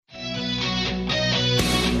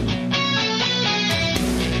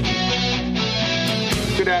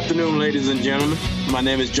afternoon, ladies and gentlemen. My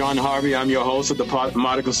name is John Harvey. I'm your host of the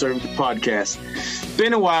Modern Conservative Podcast.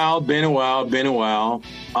 Been a while,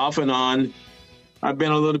 off and on. I've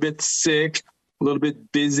been a little bit sick, a little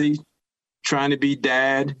bit busy, trying to be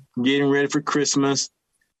dad, getting ready for Christmas.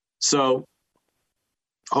 So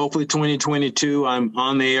hopefully 2022, I'm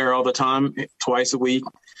on the air all the time, twice a week.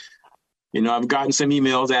 You know, I've gotten some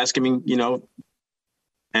emails asking me,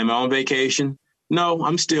 am I on vacation? No,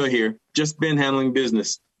 I'm still here. Just been handling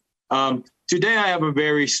business. Today, I have a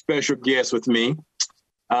very special guest with me.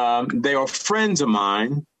 They are friends of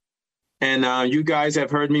mine, and you guys have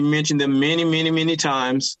heard me mention them many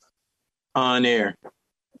times on air.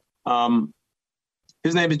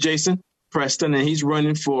 His name is Jason Preston, and he's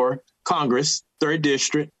running for Congress, 3rd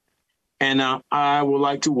District. And I would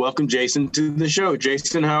like to welcome Jason to the show.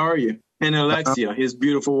 Jason, how are you? And Alexia, his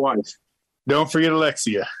beautiful wife. Don't forget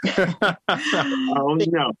Alexia. Oh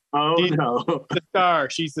no! The star.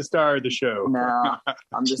 She's the star of the show. No,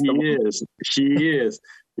 I'm just. She is.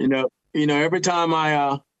 You know. Every time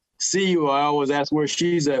I see you, I always ask where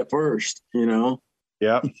she's at first.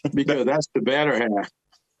 Yeah. Because that's the better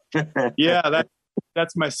half. Yeah,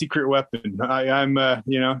 that's my secret weapon. I'm.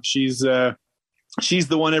 She's the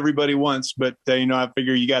one everybody wants, but I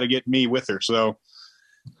figure you got to get me with her. So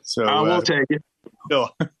I will take it. No.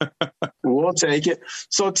 We'll take it.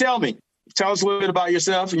 So tell us a little bit about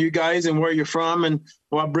yourself and you guys and where you're from and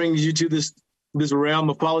what brings you to this realm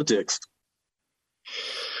of politics.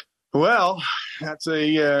 Well, that's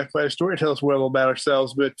quite a story to tell us well about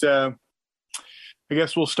ourselves, but I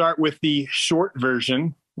guess we'll start with the short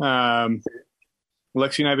version. Lexi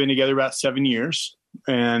and I have been together about 7 years,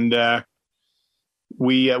 and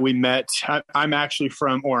we met. I'm actually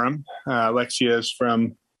from Orem. Lexia is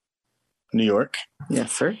from New York.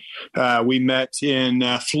 Yes, sir. We met in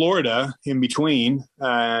Florida in between,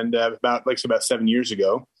 and about 7 years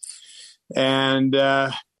ago. And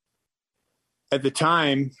at the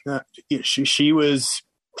time, she was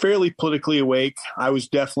fairly politically awake. I was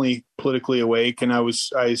definitely politically awake, and I was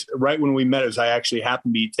right when we met. I actually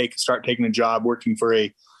happened to start taking a job working for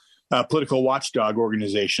a political watchdog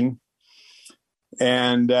organization,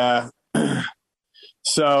 and.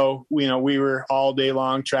 So, we were all day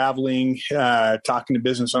long traveling, talking to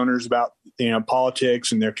business owners about,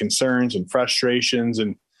 politics and their concerns and frustrations.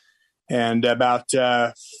 And about,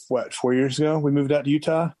 4 years ago, we moved out to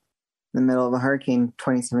Utah? In the middle of a hurricane,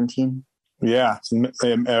 2017. Yeah.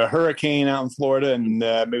 A hurricane out in Florida, and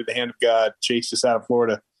maybe the hand of God chased us out of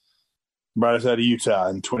Florida, brought us out of Utah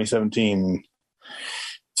in 2017.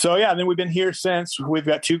 So, yeah, and then we've been here since. We've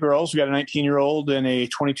got 2 girls. We've got a 19-year-old and a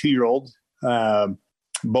 22-year-old.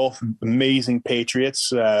 Both amazing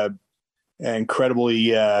patriots,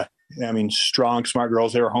 incredibly, strong, smart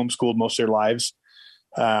girls. They were homeschooled most of their lives.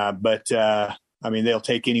 But they'll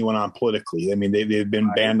take anyone on politically. They've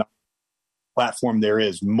been banned on the platform there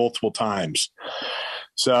is multiple times.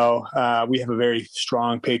 So we have a very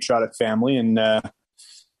strong patriotic family. And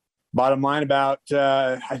bottom line about,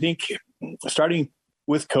 I think, starting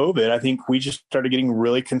with COVID, I think we just started getting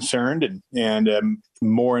really concerned and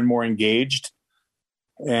more and more engaged.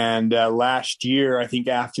 And last year, I think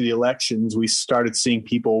after the elections, we started seeing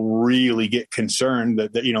people really get concerned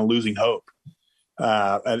that losing hope.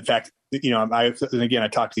 In fact, I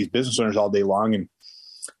talk to these business owners all day long, and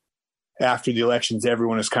after the elections,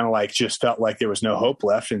 everyone is kind of just felt like there was no hope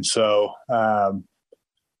left. And so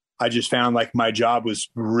I just found my my job was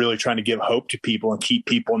really trying to give hope to people and keep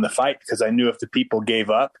people in the fight, because I knew if the people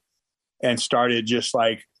gave up and started just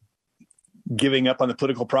giving up on the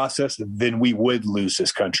political process, then we would lose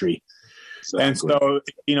this country. Exactly. And so,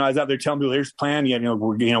 I was out there telling people, here's the plan.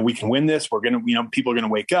 We can win this. We're going to, people are going to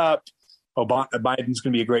wake up. Biden's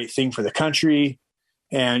going to be a great thing for the country.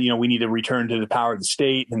 And, we need to return to the power of the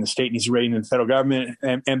state, and the state needs to rein in the federal government.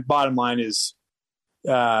 And bottom line is,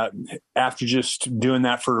 after just doing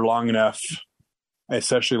that for long enough,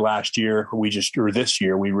 especially last year, this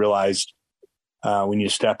year, we realized we need to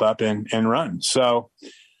step up and run. So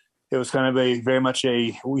it was kind of very much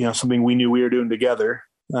something we knew we were doing together.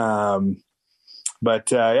 So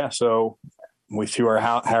we threw our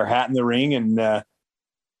hat in the ring, and the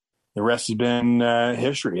rest has been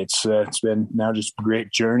history. It's been now just a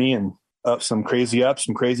great journey, and some crazy ups,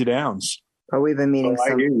 some crazy downs. But we've been meeting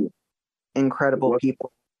some incredible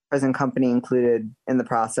people, present company included, in the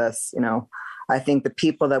process. I think the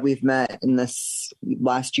people that we've met in this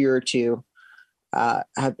last year or two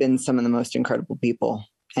have been some of the most incredible people.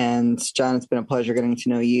 And John, it's been a pleasure getting to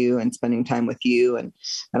know you and spending time with you and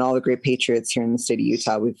all the great patriots here in the state of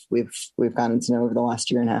Utah. We've gotten to know over the last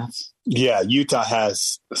year and a half. Yeah, Utah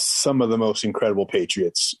has some of the most incredible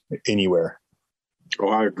patriots anywhere. Oh,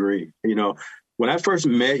 I agree. When I first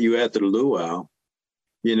met you at the luau,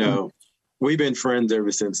 we've been friends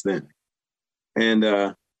ever since then.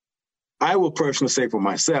 And I will personally say for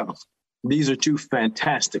myself, these are two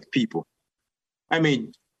fantastic people. I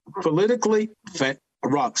mean, politically, a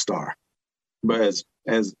rock star, but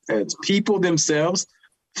as people themselves,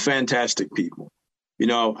 fantastic people.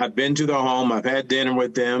 I've been to their home, I've had dinner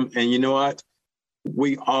with them, and you know what?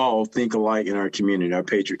 We all think alike in our community, our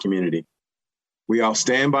Patriot community. We all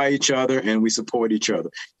stand by each other and we support each other.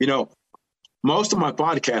 Most of my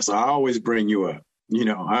podcasts, I always bring you up.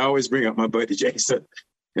 I always bring up my buddy Jason,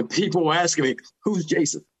 and people ask me, "Who's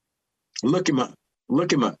Jason?" Look him up.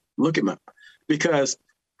 Look him up. Look him up. Because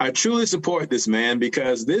I truly support this man,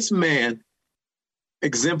 because this man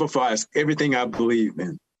exemplifies everything I believe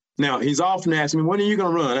in. Now, he's often asking me, when are you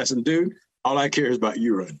going to run? I said, dude, all I care is about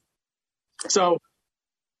you running. So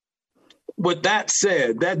with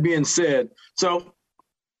that being said, so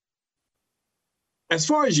as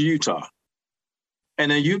far as Utah,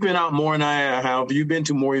 and then you've been out more than I have, you've been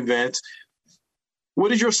to more events.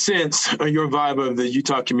 What is your sense or your vibe of the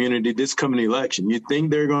Utah community this coming election? You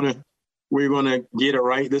think we're going to get it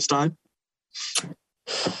right this time?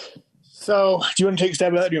 So do you want to take a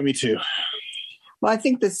stab at that? Or do you want me to? Well, I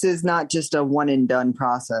think this is not just a one and done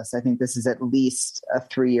process. I think this is at least a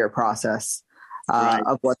 3-year process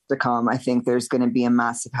of what's to come. I think there's going to be a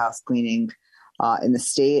massive house cleaning in the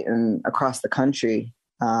state and across the country.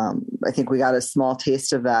 I think we got a small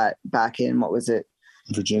taste of that back in, what was it?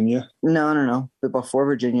 Virginia? No. But before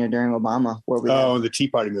Virginia, during Obama. The Tea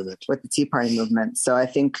Party movement. With the Tea Party movement. So I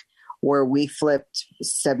think where we flipped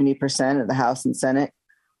 70% of the House and Senate,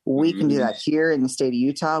 we can do that here in the state of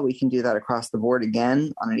Utah. We can do that across the board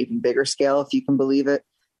again on an even bigger scale, if you can believe it.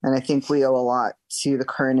 And I think we owe a lot to the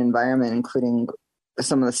current environment, including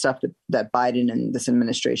some of the stuff that Biden and this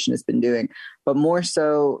administration has been doing. But more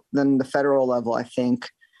so than the federal level, I think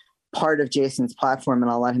part of Jason's platform,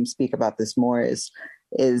 and I'll let him speak about this more, is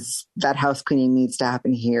that house cleaning needs to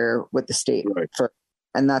happen here with the state. Right.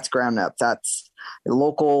 And that's ground up. That's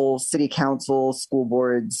local city councils, school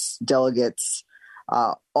boards, delegates,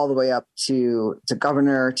 all the way up to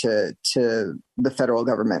governor, to the federal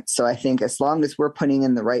government. So I think as long as we're putting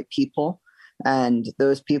in the right people and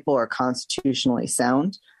those people are constitutionally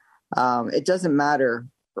sound, it doesn't matter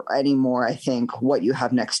anymore, I think, what you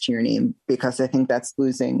have next to your name, because I think that's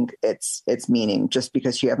losing its meaning. Just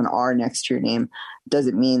because you have an R next to your name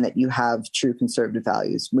doesn't mean that you have true conservative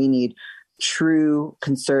values. We need true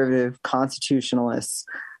conservative constitutionalists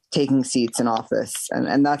taking seats in office.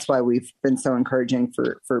 And that's why we've been so encouraging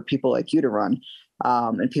for people like you to run,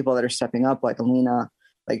 and people that are stepping up, like Alina,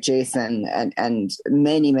 like Jason, and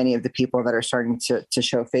many of the people that are starting to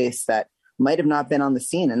show face that might have not been on the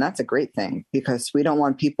scene. And that's a great thing, because we don't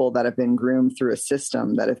want people that have been groomed through a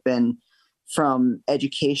system, that have been from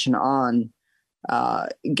education on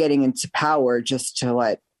getting into power, just to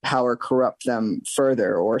let power corrupt them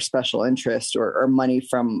further, or special interest or money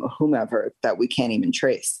from whomever that we can't even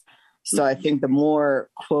trace. So I think the more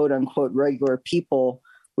quote unquote regular people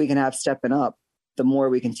we can have stepping up, the more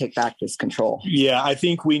we can take back this control. Yeah, I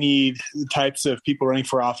think we need the types of people running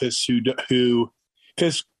for office who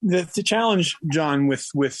because the challenge, John,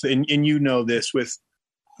 with and you know this, with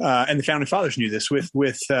and the founding fathers knew this,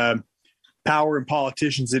 with power and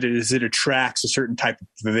politicians, it attracts a certain type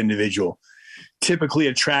of individual. Typically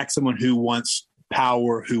attracts someone who wants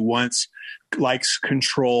power, who likes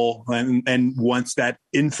control and wants that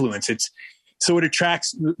influence. So it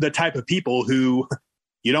attracts the type of people who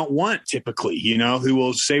you don't want typically, who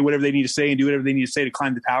will say whatever they need to say and do whatever they need to say to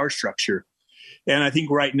climb the power structure. And I think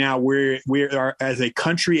right now we are, as a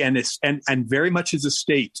country and very much as a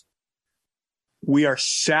state, we are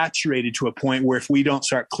saturated to a point where if we don't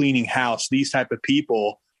start cleaning house, these type of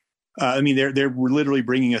people, they're literally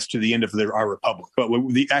bringing us to the end of our republic. But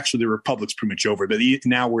the republic's pretty much over. But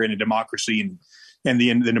now we're in a democracy, and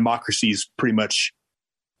the democracy is pretty much,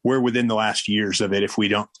 we're within the last years of it if we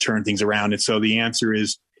don't turn things around. And so the answer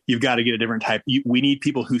is, you've got to get a different type. We need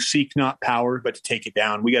people who seek not power, but to take it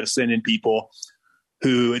down. We got to send in people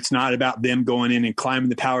who, it's not about them going in and climbing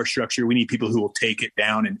the power structure. We need people who will take it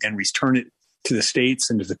down and return it to the states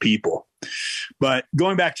and to the people. But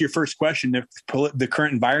going back to your first question, the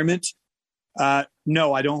current environment,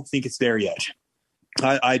 no, I don't think it's there yet.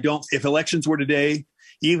 I don't. If elections were today,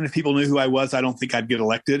 even if people knew who I was, I don't think I'd get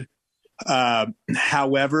elected.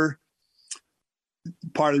 However,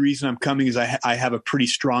 part of the reason I'm coming is I have a pretty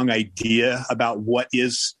strong idea about what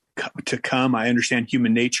is to come. I understand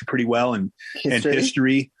human nature pretty well, and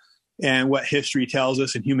history, and what history tells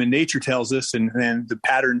us and human nature tells us, and the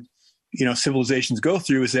pattern civilizations go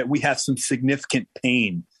through is that we have some significant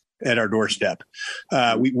pain at our doorstep.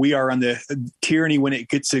 We are on the tyranny. When it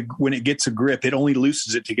gets a grip, it only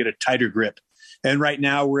loosens it to get a tighter grip. And right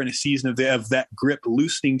now we're in a season of that grip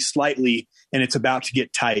loosening slightly, and it's about to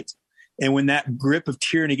get tight. And when that grip of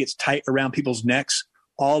tyranny gets tight around people's necks,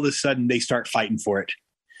 all of a sudden they start fighting for it.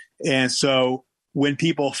 And so when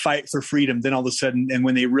people fight for freedom, then all of a sudden, and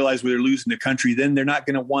when they realize they're losing the country, then they're not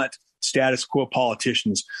going to want status quo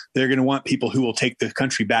politicians. They're going to want people who will take the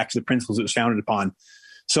country back to the principles it was founded upon.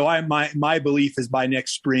 So my belief is by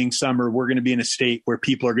next spring, summer, we're going to be in a state where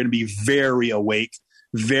people are going to be very awake,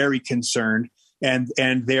 very concerned, and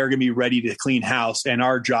they're going to be ready to clean house. And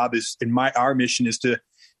our job is, our mission is to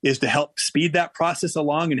help speed that process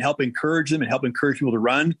along and help encourage them and help encourage people to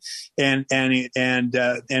run and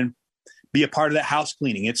be a part of that house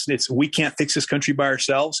cleaning. We can't fix this country by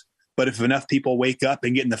ourselves, but if enough people wake up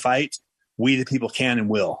and get in the fight, we the people can and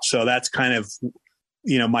will. So that's kind of,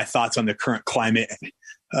 my thoughts on the current climate.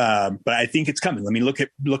 But I think it's coming. I mean, look at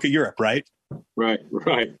Europe, right? Right.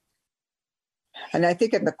 And I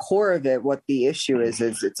think at the core of it, what the issue is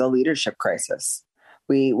it's a leadership crisis.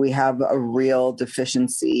 We have a real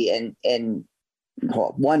deficiency in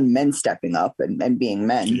men stepping up and being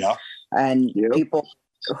men. Yeah. And people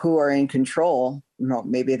who are in control,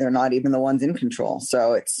 maybe they're not even the ones in control.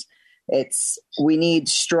 So we need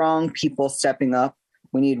strong people stepping up.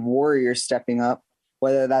 We need warriors stepping up,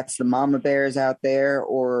 whether that's the mama bears out there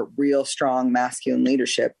or real strong masculine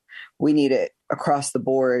leadership. We need it across the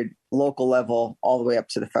board, local level, all the way up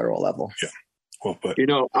to the federal level. Yeah. Well put.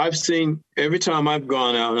 I've seen every time I've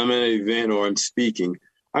gone out and I'm at an event or I'm speaking,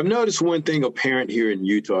 I've noticed one thing apparent here in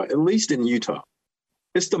Utah, at least in Utah.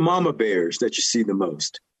 It's the mama bears that you see the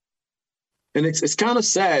most. And it's kind of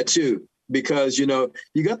sad, too, because, you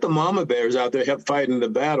got the mama bears out there fighting the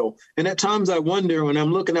battle. And at times I wonder when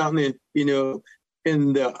I'm looking out in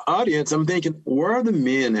the audience, I'm thinking, where are the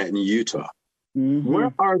men at in Utah? Mm-hmm.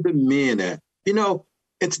 Where are the men at?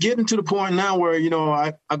 It's getting to the point now where,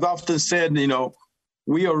 I've often said, man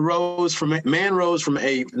rose from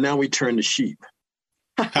ape, now we turn to sheep.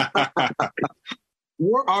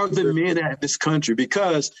 Where are the men at this country?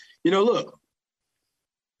 Because, look,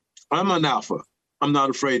 I'm an alpha. I'm not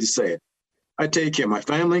afraid to say it. I take care of my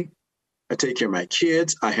family. I take care of my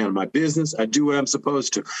kids. I handle my business. I do what I'm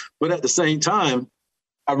supposed to. But at the same time,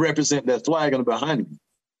 I represent that flag on behind me.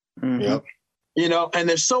 Mm-hmm. Yep. And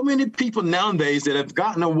there's so many people nowadays that have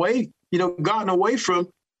gotten away from,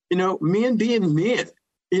 men being men.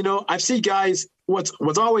 I see guys, what's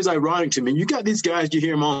always ironic to me, you got these guys, you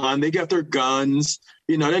hear them online, they got their guns,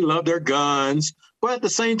 they love their guns, but at the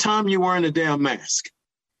same time, you're wearing a damn mask.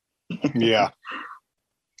 Yeah.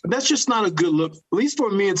 That's just not a good look. At least for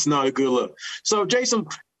me, it's not a good look. So, Jason,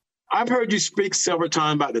 I've heard you speak several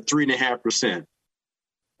times about the 3.5%.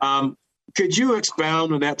 Could you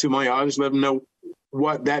expound on that to my audience? Let them know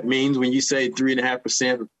what that means when you say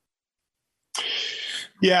 3.5%.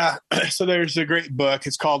 Yeah. So there's a great book.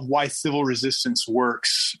 It's called Why Civil Resistance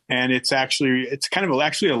Works. And it's actually a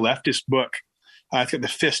leftist book. It's got the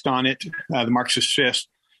fist on it, the Marxist fist.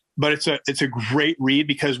 But it's a great read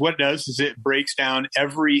because what it does is it breaks down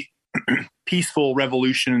every peaceful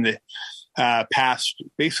revolution in the past,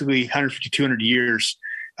 basically 150, 200 years.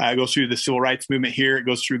 It goes through the civil rights movement here. It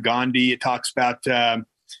goes through Gandhi. It talks about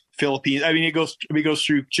Philippines. I mean, it goes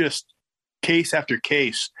through just case after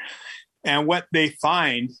case. And what they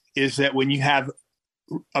find is that when you have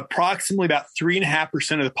approximately about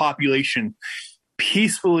 3.5% of the population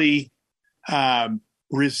peacefully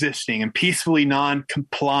resisting and peacefully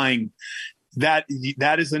non-complying, that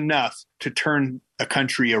is enough to turn a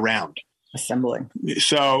country around. Assembling.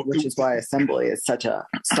 So, which is why assembly is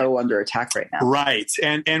so under attack right now. Right.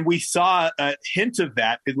 And we saw a hint of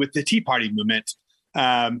that with the Tea Party movement.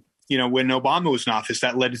 When Obama was in office,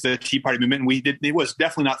 that led to the Tea Party movement. And it was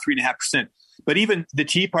definitely not 3.5%. But even the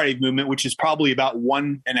Tea Party movement, which is probably about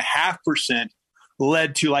 1.5%,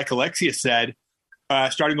 led to, like Alexia said,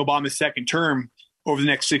 starting Obama's second term, over the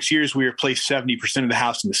next 6 years, we replaced 70% of the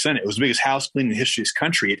House and the Senate. It was the biggest House cleaning in the history of this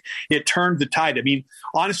country. It turned the tide. I mean,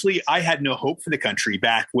 honestly, I had no hope for the country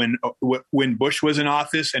back when Bush was in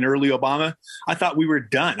office and early Obama. I thought we were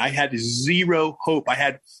done. I had zero hope. I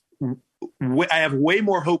have way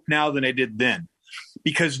more hope now than I did then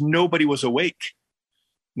because nobody was awake.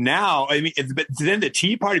 Now, but then the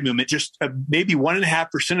Tea Party movement, just maybe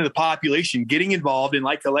 1.5% of the population getting involved in,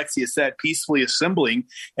 like Alexia said, peacefully assembling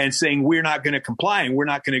and saying, we're not going to comply and we're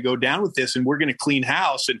not going to go down with this and we're going to clean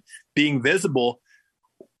house and being visible.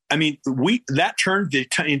 I mean, that turned the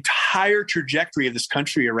entire trajectory of this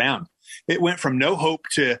country around. It went from no hope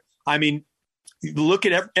to, look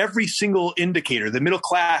at every single indicator. The middle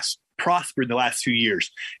class prospered the last few years.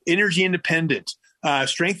 Energy independent,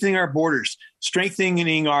 strengthening our borders,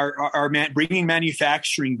 strengthening bringing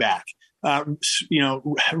manufacturing back.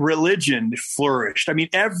 Religion flourished. I mean,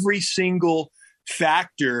 every single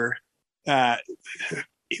factor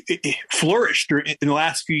it flourished in the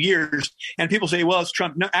last few years. And people say, well, it's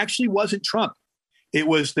Trump. No, actually it wasn't Trump. It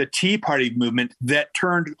was the Tea Party movement that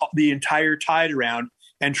turned the entire tide around,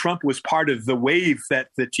 and Trump was part of the wave that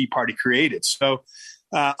the Tea Party created. So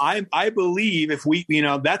I believe if we,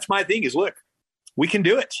 that's my thing is, look, we can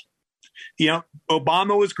do it.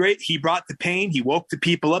 Obama was great. He brought the pain. He woke the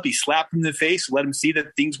people up. He slapped them in the face, let them see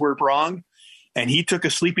that things were wrong. And he took a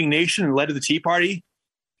sleeping nation and led to the Tea Party.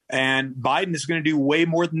 And Biden is going to do way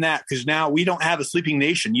more than that, because now we don't have a sleeping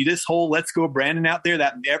nation. This whole let's go Brandon out there,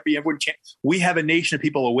 that everyone we have a nation of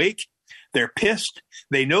people awake. They're pissed.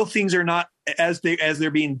 They know things are not as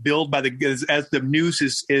they're being billed by as the news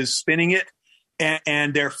is spinning it,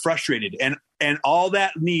 and they're frustrated. And all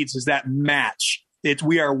that needs is that match.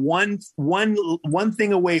 We are one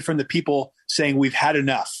thing away from the people saying we've had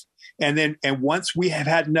enough. And once we have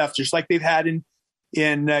had enough, just like they've had in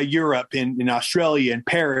Europe, in Australia, in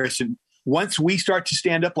Paris, and once we start to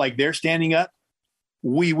stand up like they're standing up,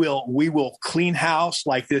 we will clean house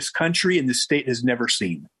like this country and this state has never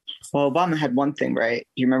seen. Well, Obama had one thing, right?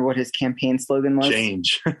 Do you remember what his campaign slogan was?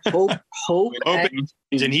 Change. Hope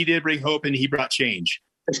and he did bring hope, and he brought change.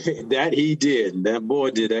 That he did. That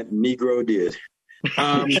boy did. That Negro did.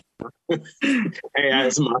 Hey,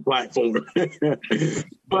 that's my platform.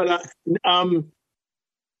 But I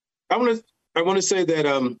want to say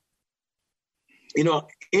that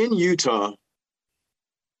in Utah,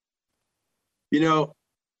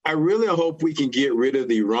 I really hope we can get rid of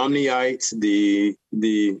the Romneyites, the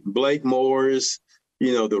Blakemores,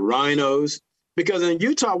 the Rhinos, because in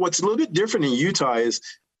Utah, what's a little bit different in Utah is,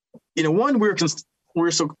 one, we're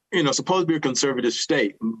supposed to be a conservative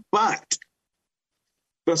state, but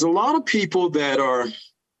there's a lot of people that are,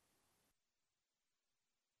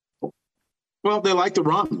 well, they're like the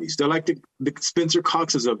Romneys. They're like the Spencer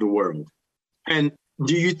Coxes of the world. And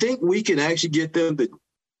do you think we can actually get them to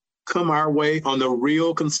come our way on the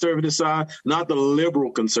real conservative side, not the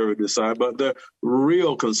liberal conservative side, but the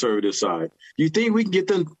real conservative side? Do you think we can get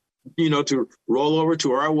them, to roll over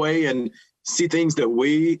to our way and see things that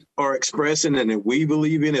we are expressing and that we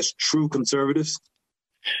believe in as true conservatives?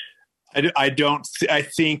 I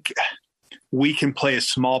think we can play a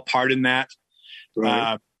small part in that.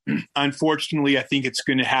 Right. Unfortunately, I think it's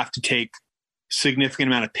going to have to take significant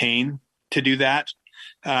amount of pain to do that.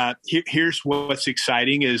 Here's what's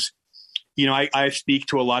exciting is, I speak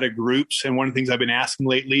to a lot of groups, and one of the things I've been asking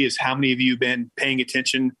lately is how many of you have been paying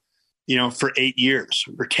attention, for 8 years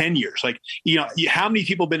or 10 years? Like, how many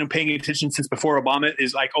people have been paying attention since before Obama?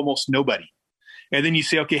 Is like almost nobody. And then you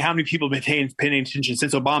say, okay, how many people have been paying attention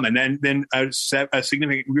since Obama? And then a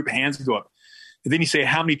significant group of hands go up. And then you say,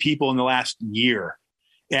 how many people in the last year?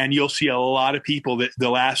 And you'll see a lot of people that the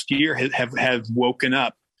last year have woken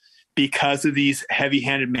up because of these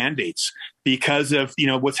heavy-handed mandates, because of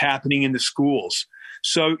what's happening in the schools.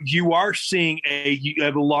 So you are seeing a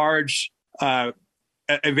large, you're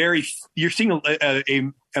seeing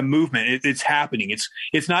a movement. It's happening.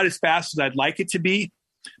 It's not as fast as I'd like it to be,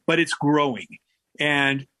 but it's growing.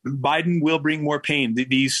 And Biden will bring more pain.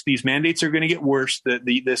 These mandates are going to get worse.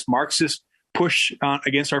 This Marxist push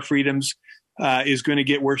against our freedoms is going to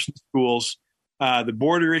get worse in schools. The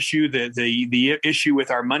border issue, the issue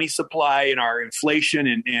with our money supply and our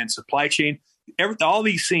inflation and supply chain, all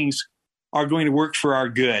these things are going to work for our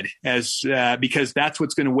good, because that's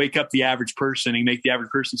what's going to wake up the average person and make the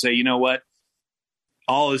average person say, you know what,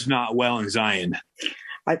 all is not well in Zion.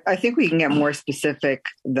 I think we can get more specific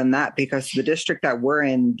than that, because the district that we're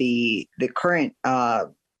in, the current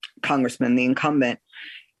congressman, the incumbent,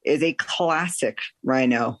 is a classic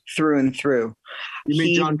Rhino through and through. You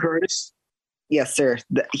mean John Curtis? Yes, sir.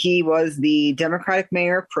 He was the Democratic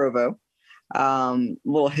mayor of Provo.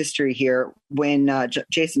 Little history here. When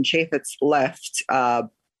Jason Chaffetz left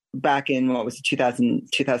back in,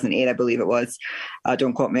 2008, I believe it was.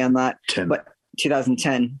 Don't quote me on that. 10. But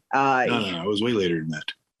 2010. No, it was way later than that.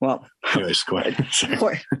 Well, anyways, go ahead.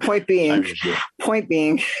 Point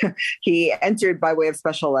being, he entered by way of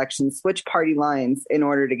special elections, switched party lines in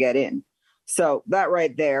order to get in. So that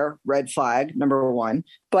right there, red flag, number one.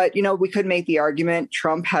 But, we could make the argument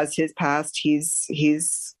Trump has his past.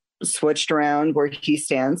 He's switched around where he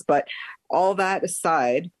stands. But all that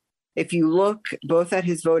aside, if you look both at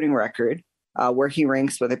his voting record, where he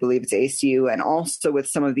ranks with, I believe it's ACU, and also with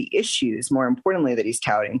some of the issues, more importantly, that he's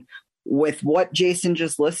touting, with what Jason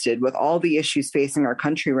just listed, with all the issues facing our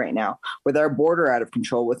country right now, with our border out of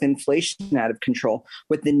control, with inflation out of control,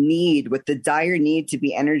 with the dire need to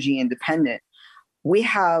be energy independent, we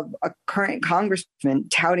have a current congressman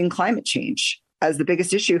touting climate change as the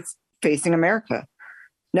biggest issue facing America.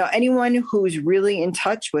 Now, anyone who's really in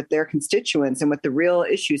touch with their constituents and with the real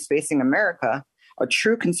issues facing America, a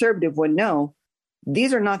true conservative would know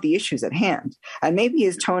these are not the issues at hand. And maybe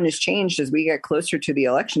his tone has changed as we get closer to the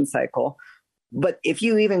election cycle. But if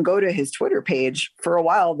you even go to his Twitter page, for a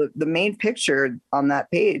while, the main picture on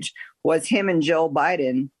that page was him and Joe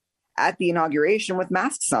Biden at the inauguration with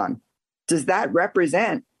masks on. Does that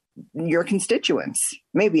represent your constituents?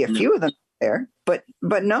 Maybe a few of them there, but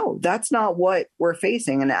no, that's not what we're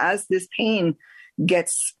facing. And as this pain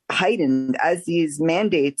gets heightened, as these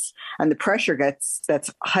mandates and the pressure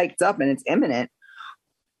that's hiked up and it's imminent,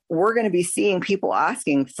 we're going to be seeing people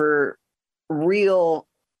asking for real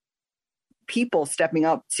people stepping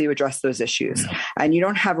up to address those issues. And you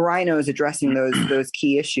don't have rhinos addressing those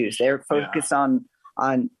key issues. They're focused on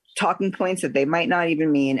talking points that they might not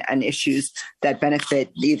even mean, and issues that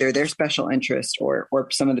benefit either their special interest or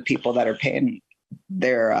some of the people that are paying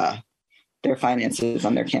their finances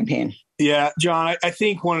on their campaign. Yeah, John, I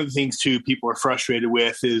think one of the things too people are frustrated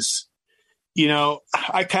with is,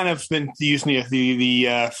 I kind of been using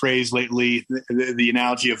the phrase lately, the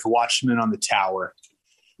analogy of the watchman on the tower.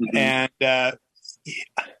 Mm-hmm. And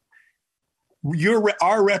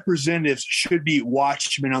our representatives should be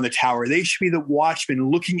watchmen on the tower. They should be the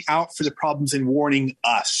watchmen looking out for the problems and warning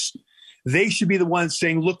us. They should be the ones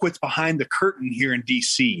saying, look what's behind the curtain here in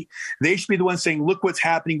D.C. They should be the ones saying, look what's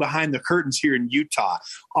happening behind the curtains here in Utah.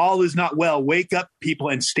 All is not well. Wake up, people,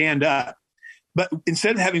 and stand up. But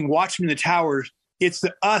instead of having watchmen in the towers, it's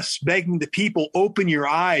us begging the people, open your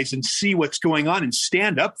eyes and see what's going on and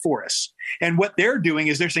stand up for us. And what they're doing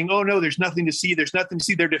is they're saying, oh, no, there's nothing to see. There's nothing to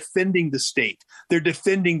see. They're defending the state. They're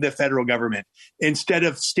defending the federal government instead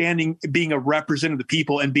of being a representative of the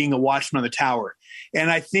people and being a watchman on the tower.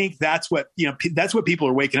 And I think that's what people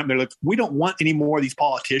are waking up. They're like, we don't want any more of these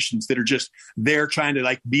politicians that are just there trying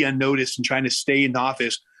to be unnoticed and trying to stay in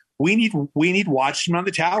office. We need watchmen on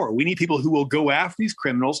the tower. We need people who will go after these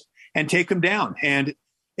criminals and take them down. And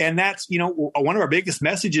that's, one of our biggest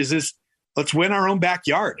messages is let's win our own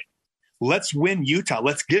backyard. Let's win Utah.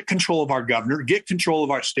 Let's get control of our governor, get control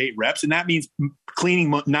of our state reps. And that means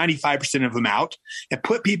cleaning 95% of them out and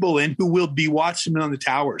put people in who will be watchmen on the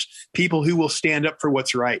towers, people who will stand up for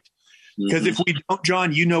what's right. Because if we don't,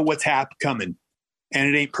 John, what's coming,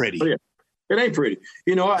 and it ain't pretty. Oh, yeah. It ain't pretty.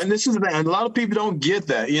 And a lot of people don't get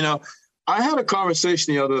that. I had a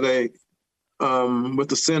conversation the other day with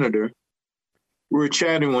the senator. We were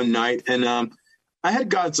chatting one night, and I had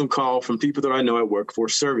gotten some call from people that I know at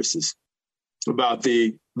Workforce Services about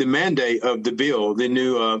the mandate of the bill, the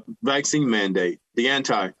new vaccine mandate,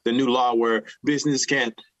 the new law where business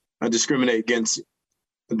can't discriminate against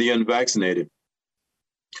the unvaccinated.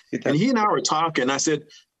 And he and I were talking. I said,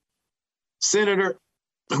 Senator,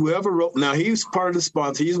 whoever wrote, now he's part of the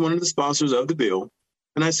sponsor, he's one of the sponsors of the bill.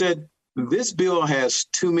 And I said, this bill has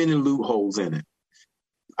too many loopholes in it.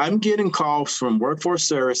 I'm getting calls from Workforce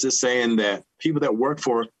Services saying that people that work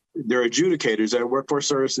for their adjudicators at Workforce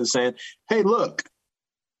Services saying, hey, look,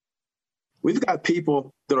 we've got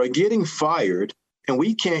people that are getting fired and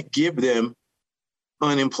we can't give them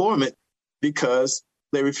unemployment because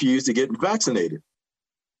they refuse to get vaccinated.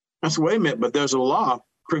 I said, wait a minute, but there's a law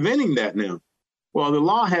preventing that now. Well, the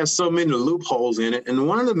law has so many loopholes in it. And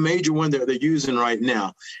one of the major ones that they're using right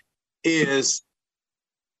now is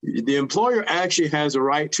the employer actually has a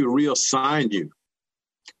right to reassign you.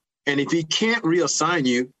 And if he can't reassign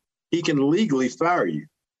you, he can legally fire you.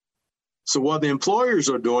 So what the employers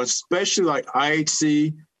are doing, especially like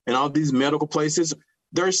IHC and all these medical places,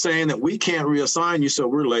 they're saying that we can't reassign you, so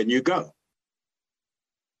we're letting you go.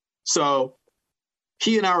 So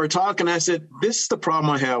he and I were talking. I said, this is the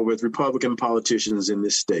problem I have with Republican politicians in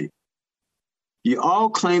this state. You all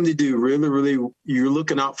claim to do really, you're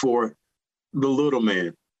looking out for the little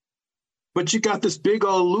man. But you got this big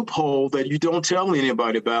old loophole that you don't tell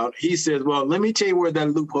anybody about. He says, well, let me tell you where that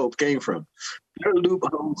loophole came from. That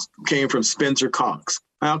loophole came from Spencer Cox.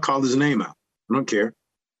 I'll call his name out. I don't care.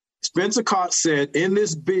 Spencer Cox said, in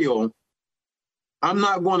this bill, I'm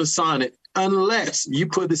not going to sign it unless you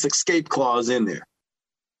put this escape clause in there.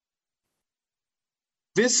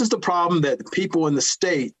 This is the problem that the people in the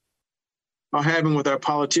state are having with our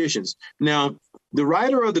politicians. Now, the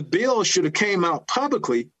writer of the bill should have came out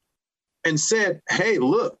publicly and said, hey,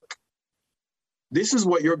 look, this is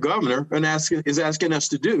what your governor is asking us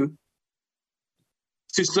to do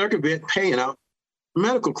to circumvent paying out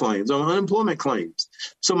medical claims, on unemployment claims.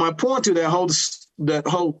 So my point to that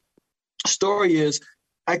whole story is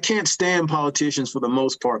I can't stand politicians for the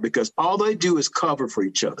most part because all they do is cover for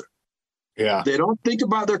each other. Yeah. They don't think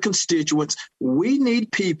about their constituents. We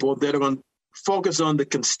need people that are going to focus on the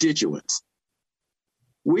constituents.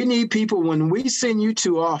 We need people, when we send you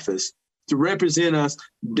to office, to represent us,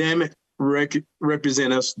 damn it,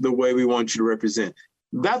 represent us the way we want you to represent.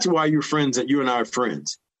 That's why you're friends, and you and I are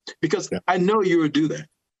friends, because I know you would do that.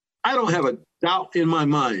 I don't have a doubt in my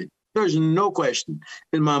mind. There's no question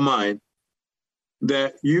in my mind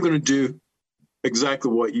that you're going to do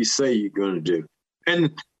exactly what you say you're going to do.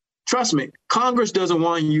 And trust me, Congress don't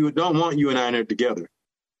want you and I there together.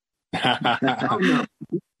 Oh, no.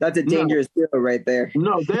 That's a dangerous deal right there.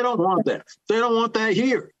 No, they don't want that. They don't want that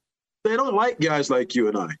here. They don't like guys like you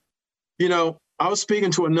and I. You know, I was speaking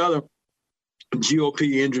to another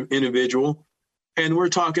GOP individual, and we're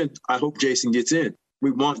talking, I hope Jason gets in. We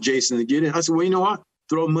want Jason to get in. I said, well, you know what?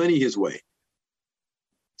 Throw money his way.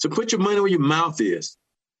 So put your money where your mouth is.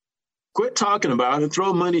 Quit talking about it and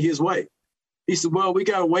throw money his way. He said, well, we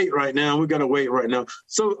got to wait right now. We got to wait right now.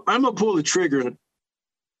 So I'm going to pull the trigger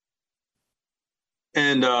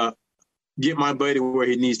and get my buddy where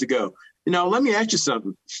he needs to go. You know, let me ask you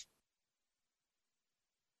something.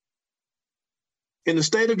 In the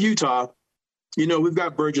state of Utah, you know, we've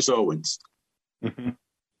got Burgess Owens. Mm-hmm.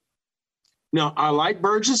 Now, I like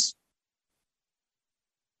Burgess,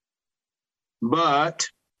 but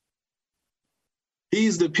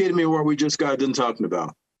he's the epitome of what we just got done talking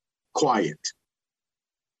about. Quiet.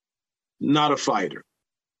 Not a fighter.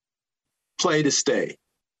 Play to stay.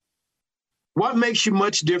 What makes you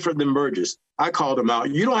much different than Burgess? I called him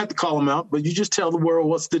out. You don't have to call him out, but you just tell the world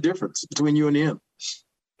what's the difference between you and him.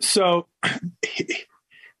 So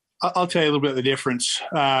I'll tell you a little bit of the difference.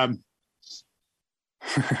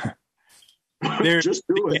 Just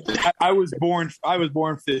do it. I was born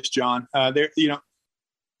for this, John. I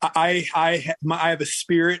have a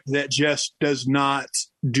spirit that just does not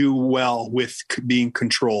do well with being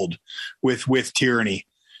controlled, with tyranny.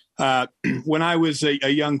 When I was a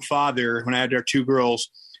young father, when I had our two girls,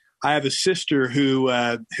 I have a sister who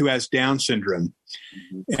has Down syndrome,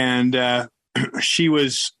 and she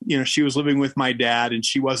was living with my dad, and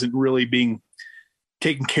she wasn't really being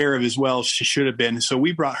taken care of as well as she should have been. So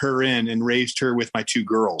we brought her in and raised her with my two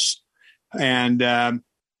girls, and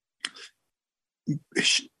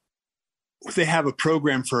they have a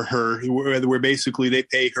program for her where basically they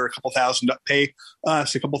pay us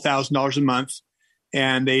a couple $1,000s a month.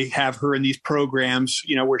 And they have her in these programs,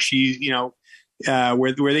 you know, where she, you know,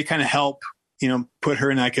 where they kind of help, you know, put her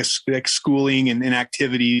in like schooling and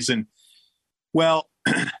activities. And well,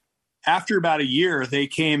 after about a year, they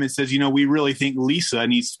came and says, you know, we really think Lisa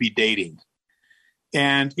needs to be dating.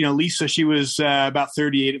 And, you know, Lisa, she was about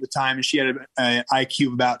 38 at the time, and she had an IQ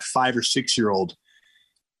of about 5 or 6 year old.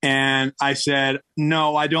 And I said,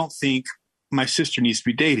 no, I don't think my sister needs to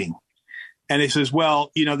be dating. And it says,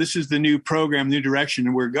 well, you know, this is the new program, new direction,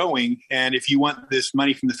 and we're going. And if you want this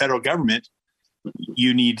money from the federal government,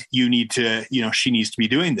 you need to, you know, she needs to be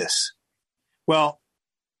doing this. Well,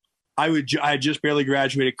 I had just barely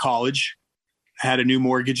graduated college. I had a new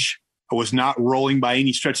mortgage. I was not rolling by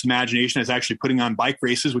any stretch of imagination. I was actually putting on bike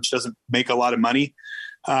races, which doesn't make a lot of money.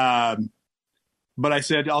 But I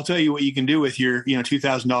said, I'll tell you what you can do with your, you know,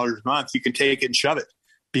 $2,000 a month. You can take it and shove it.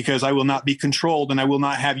 Because I will not be controlled, and I will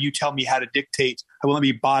not have you tell me how to dictate. I will not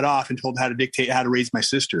be bought off and told how to dictate how to raise my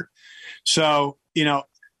sister. So, you know,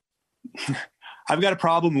 I've got a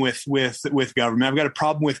problem with government. I've got a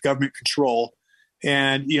problem with government control.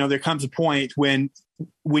 And, you know, there comes a point when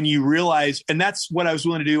you realize, and that's what I was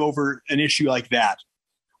willing to do over an issue like that.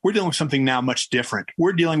 We're dealing with something now much different.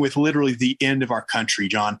 We're dealing with literally the end of our country,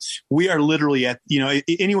 John. We are literally at, you know,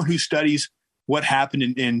 anyone who studies what happened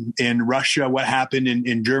in Russia, what happened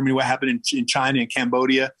in Germany, what happened in China and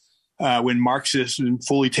Cambodia when Marxism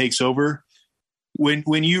fully takes over.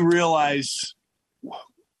 When you realize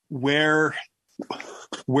where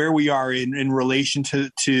we are in relation to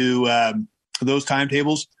those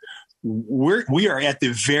timetables, we are at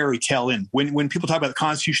the very tail end. When people talk about the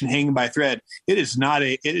Constitution hanging by a thread, it is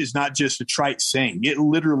not just a trite saying. It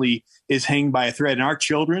literally is hanging by a thread. And our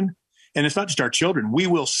children, and it's not just our children, we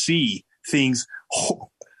will see things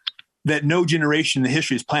that no generation in the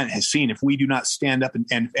history of this planet has seen if we do not stand up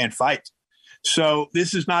and fight. So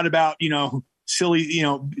this is not about, you know, silly, you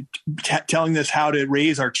know, telling us how to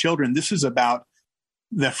raise our children. This is about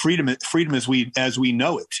the freedom as we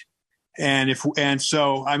know it. And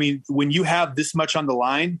so, I mean, when you have this much on the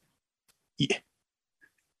line, you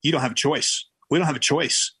don't have a choice. We don't have a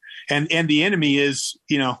choice. And the enemy is,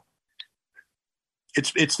 you know,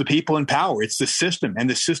 it's the people in power. It's the system, and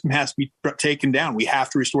the system has to be taken down. We have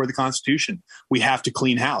to restore the Constitution. We have to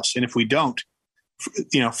clean house. And if we don't,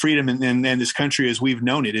 freedom and this country as we've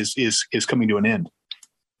known it is coming to an end.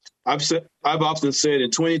 I've often said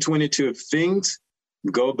in 2022, if things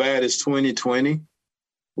go bad as 2020,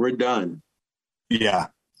 we're done. Yeah.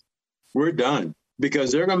 We're done,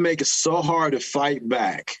 because they're going to make it so hard to fight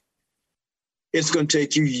back. It's going to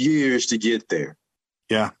take you years to get there.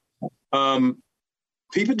 Yeah.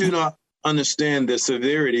 People do not understand the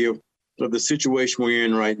severity of the situation we're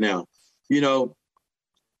in right now.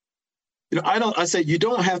 I say you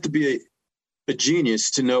don't have to be a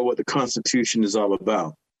genius to know what the Constitution is all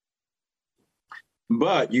about.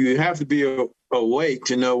 But you have to be awake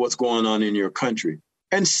to know what's going on in your country.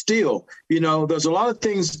 And still, there's a lot of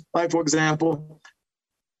things, like, for example,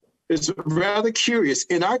 it's rather curious.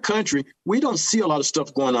 In our country, we don't see a lot of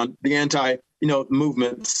stuff going on, the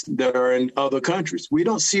movements that are in other countries. We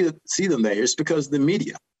don't see them there. It's because of the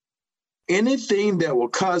media. Anything that will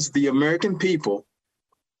cause the American people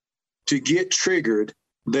to get triggered,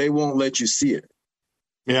 they won't let you see it.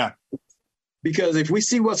 Yeah. Because if we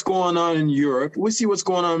see what's going on in Europe, we see what's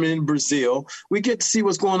going on in Brazil, we get to see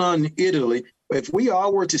what's going on in Italy. If we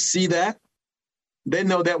all were to see that, they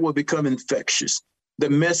know that will become infectious.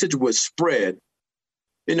 The message would spread.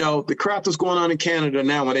 The crap that's going on in Canada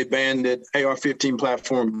now when they banned the AR-15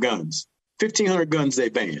 platform guns. 1,500 guns they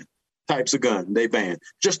banned, types of gun they banned,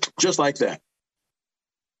 just like that.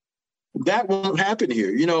 That won't happen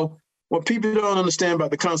here. What people don't understand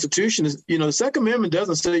about the Constitution is, the Second Amendment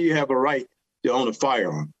doesn't say you have a right to own a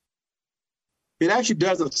firearm. It actually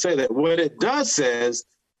doesn't say that. What it does says,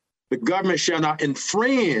 the government shall not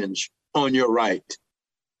infringe on your right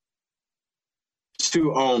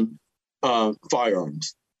to own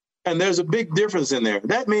firearms. And there's a big difference in there.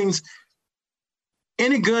 That means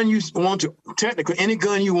any gun you want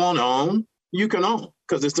to own, you can own,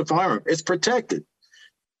 because it's a firearm. It's protected.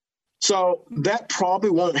 So that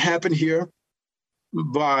probably won't happen here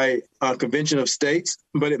by a convention of states,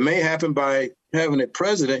 but it may happen by having a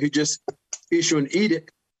president who just issue an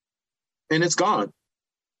edict and it's gone.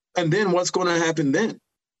 And then what's going to happen then?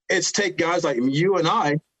 It's take guys like you and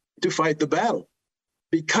I to fight the battle,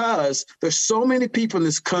 because there's so many people in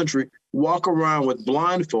this country walk around with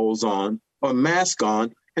blindfolds on or mask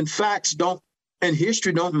on, and facts and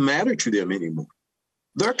history don't matter to them anymore.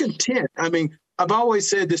 They're content. I mean, I've always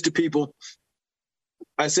said this to people.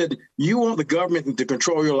 I said, you want the government to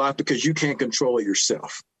control your life because you can't control it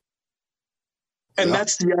yourself. And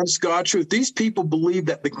that's the honest God truth. These people believe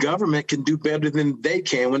that the government can do better than they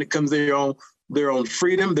can when it comes to their own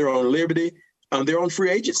freedom, their own liberty, their own free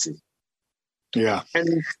agency. Yeah.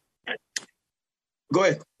 And go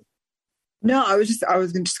ahead. No, I was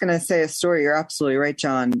just going to say a story. You're absolutely right,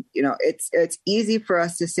 John. It's easy for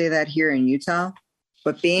us to say that here in Utah,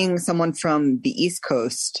 but being someone from the East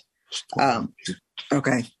Coast,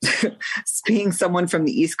 being someone from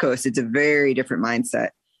the East Coast, it's a very different mindset.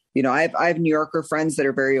 I have New Yorker friends that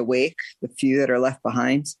are very awake, the few that are left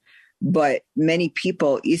behind, but many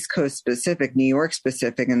people, East Coast specific, New York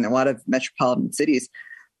specific, and a lot of metropolitan cities,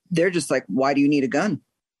 they're just like, why do you need a gun?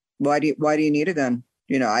 Why do you need a gun?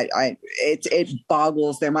 It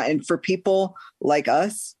boggles their mind. And for people like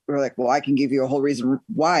us, we're like, well, I can give you a whole reason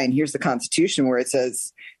why. And here's the Constitution where it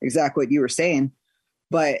says exactly what you were saying.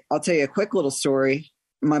 But I'll tell you a quick little story.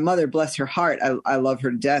 My mother, bless her heart, I love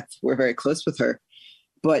her to death. We're very close with her.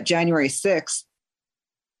 But January 6th,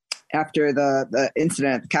 after the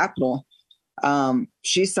incident at the Capitol,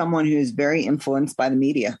 she's someone who's very influenced by the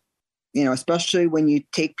media, especially when you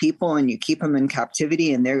take people and you keep them in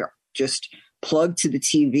captivity and they're just plugged to the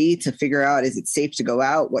TV to figure out, is it safe to go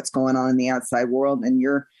out? What's going on in the outside world? And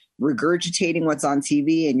you're regurgitating what's on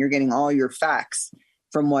TV and you're getting all your facts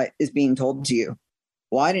from what is being told to you.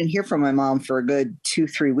 Well, I didn't hear from my mom for a good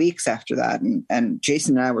 2-3 weeks after that. And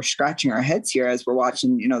Jason and I were scratching our heads here as we're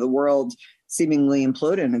watching, the world seemingly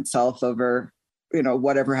implode in itself over,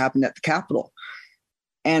 whatever happened at the Capitol.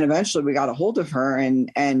 And eventually we got a hold of her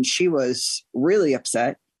and she was really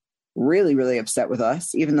upset, really, really upset with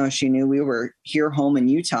us, even though she knew we were here home in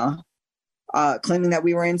Utah, claiming that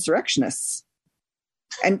we were insurrectionists.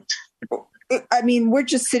 And I mean, we're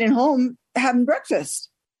just sitting home having breakfast,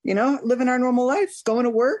 living our normal life, going to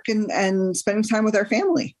work and spending time with our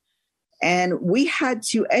family. And we had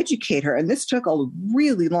to educate her. And this took a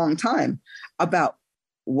really long time about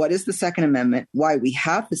what is the Second Amendment, why we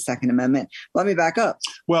have the Second Amendment. Let me back up.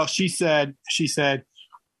 Well, she said,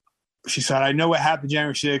 I know what happened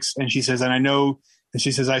January 6th. And she says,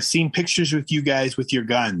 I've seen pictures with you guys with your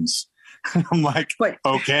guns. I'm like, but,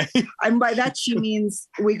 okay. And by that, she means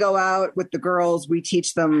we go out with the girls, we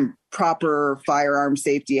teach them proper firearm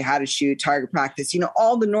safety, how to shoot, target practice,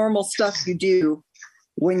 all the normal stuff you do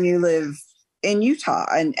when you live in Utah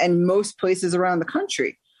and most places around the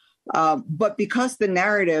country. But because the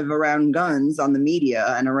narrative around guns on the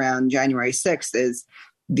media and around January 6th is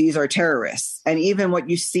these are terrorists. And even what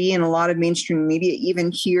you see in a lot of mainstream media,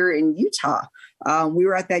 even here in Utah, we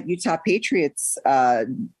were at that Utah Patriots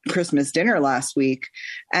Christmas dinner last week,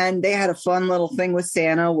 and they had a fun little thing with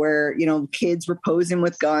Santa where, kids were posing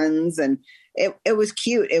with guns, and it was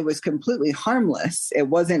cute. It was completely harmless. It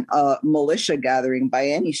wasn't a militia gathering by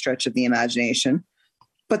any stretch of the imagination.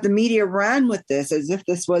 But the media ran with this as if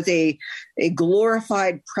this was a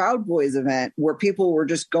glorified Proud Boys event where people were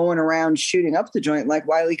just going around shooting up the joint like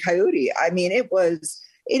Wile E. Coyote. I mean, it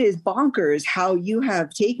is bonkers how you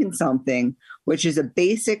have taken something which is a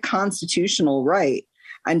basic constitutional right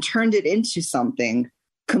and turned it into something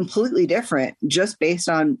completely different just based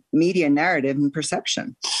on media narrative and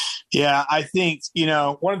perception. Yeah, I think,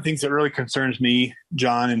 one of the things that really concerns me,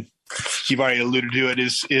 John, and you've already alluded to it,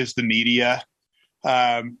 is the media.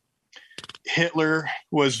 Hitler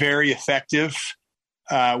was very effective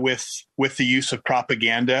with the use of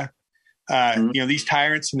propaganda. These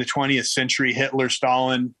tyrants in the 20th century, Hitler,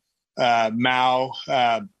 Stalin, Mao,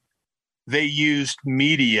 they used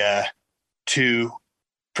media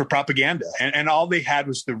for propaganda, and all they had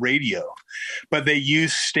was the radio. But they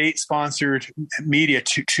used state-sponsored media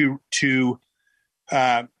to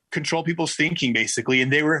control people's thinking, basically,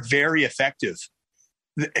 and they were very effective.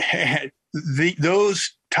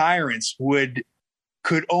 Those tyrants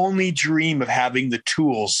could only dream of having the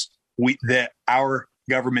tools that our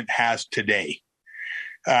government has today.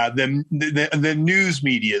 The news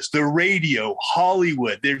medias, the radio,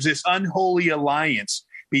 Hollywood. There's this unholy alliance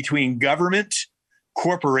between government,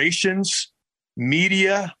 corporations,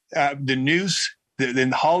 media, the news,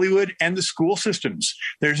 then Hollywood, and the school systems.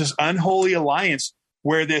 There's this unholy alliance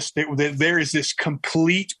where there is this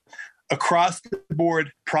complete across the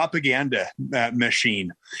board propaganda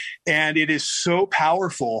machine. And it is so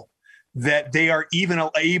powerful that they are even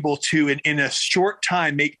able to, in a short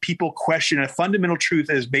time, make people question a fundamental truth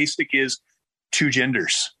as basic as two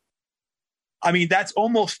genders. I mean, that's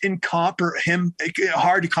almost hard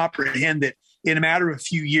to comprehend that in a matter of a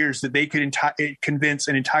few years that they could convince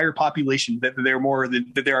an entire population that there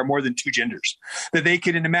are more than two genders, that they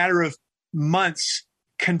could, in a matter of months,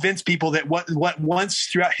 convince people that what once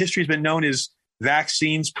throughout history has been known as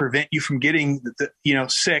vaccines prevent you from getting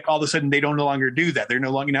sick, all of a sudden they don't no longer do that. They're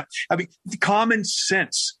no longer common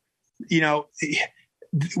sense. It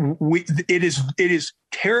is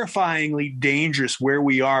terrifyingly dangerous where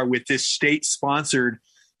we are with this state-sponsored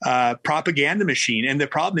propaganda machine. And the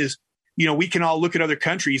problem is, we can all look at other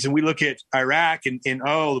countries and we look at Iraq and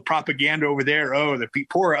the propaganda over there. The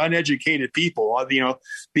poor uneducated people,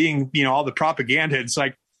 being all the propaganda. It's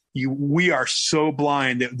like we are so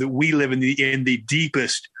blind that we live in the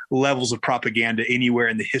deepest levels of propaganda anywhere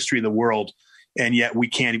in the history of the world. And yet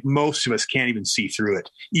most of us can't even see through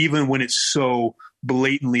it, even when it's so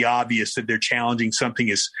blatantly obvious that they're challenging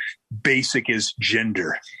something as basic as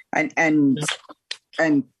gender. And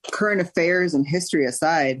current affairs and history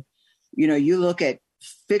aside, you look at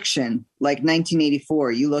fiction like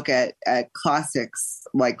 1984, you look at classics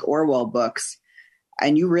like Orwell books,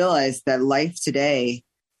 and you realize that life today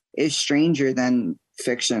is stranger than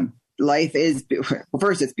fiction. Life is,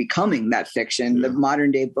 first, it's becoming that fiction, the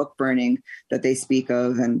modern day book burning that they speak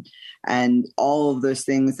of, and all of those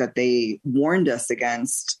things that they warned us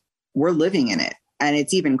against, we're living in it. And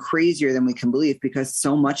it's even crazier than we can believe because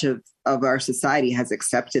so much of our society has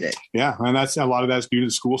accepted it. Yeah. And a lot of that's due to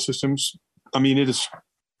the school systems. I mean,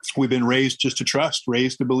 we've been raised just to trust,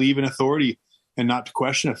 raised to believe in authority and not to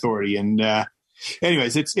question authority. And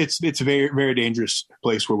anyways, it's a very, very dangerous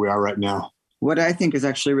place where we are right now. What I think is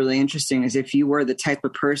actually really interesting is if you were the type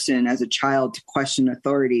of person as a child to question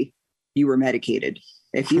authority, you were medicated.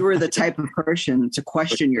 If you were the type of person to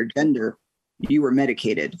question your gender, you were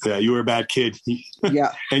medicated. Yeah, you were a bad kid.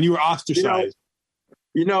 Yeah. And you were ostracized.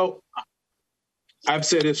 I've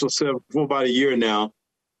said this for about a year now.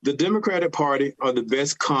 The Democratic Party are the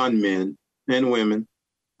best con men and women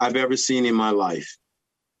I've ever seen in my life.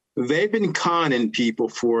 They've been conning people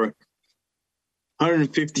for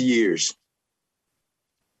 150 years.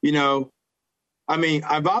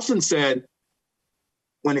 I've often said,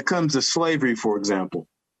 when it comes to slavery, for example,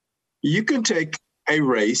 you can take a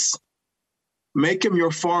race, make them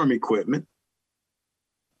your farm equipment,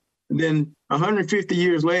 and then 150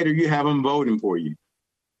 years later, you have them voting for you.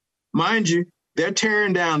 Mind you, they're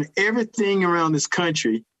tearing down everything around this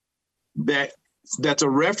country that's a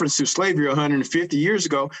reference to slavery 150 years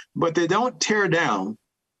ago, but they don't tear down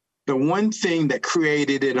the one thing that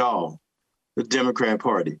created it all, the Democrat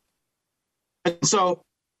Party. And so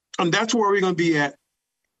that's where we're going to be at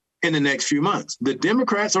in the next few months. The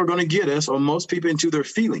Democrats are going to get us, or most people, into their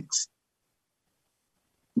feelings.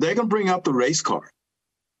 They're going to bring up the race card.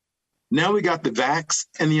 Now we got the vax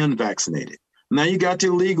and the unvaccinated. Now you got the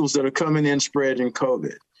illegals that are coming in spreading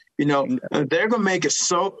COVID. They're going to make it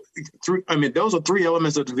so. Those are three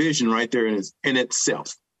elements of division right there in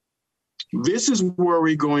itself. This is where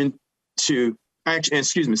we're going to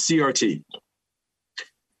CRT.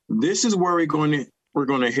 This is where we're going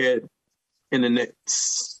to head in the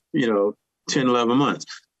next 10, 11 months.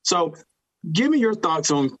 So give me your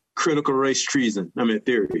thoughts on critical race treason.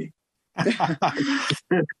 Theory.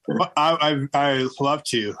 I love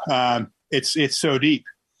to. It's so deep.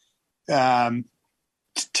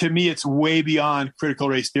 To me, it's way beyond critical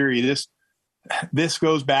race theory. This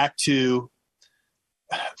goes back to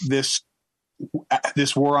this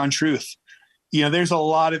war on truth. There's a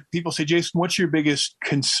lot of people say, Jason, what's your biggest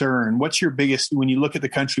concern? When you look at the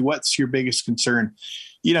country, what's your biggest concern?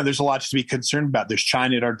 There's a lot to be concerned about. There's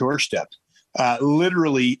China at our doorstep,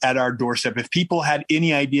 literally at our doorstep. If people had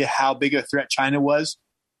any idea how big a threat China was,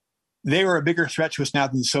 they were a bigger threat to us now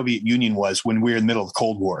than the Soviet Union was when we were in the middle of the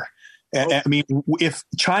Cold War. If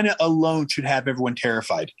China alone should have everyone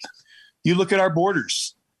terrified, you look at our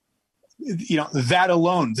borders, that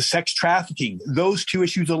alone, the sex trafficking, those two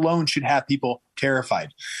issues alone should have people terrified.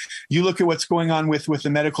 You look at what's going on with the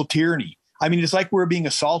medical tyranny. It's like we're being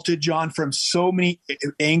assaulted, John, from so many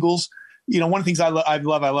angles. One of the things I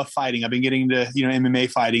love fighting. I've been getting into,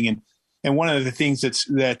 MMA fighting. And one of the things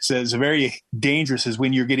that's very dangerous is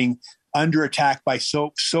when you're getting under attack by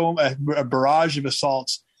a barrage of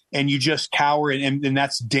assaults and you just cower, and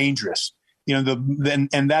that's dangerous.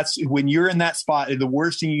 And that's when you're in that spot, the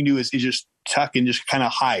worst thing you can do is just tuck and just kind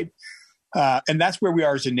of hide. And that's where we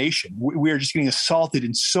are as a nation. We are just getting assaulted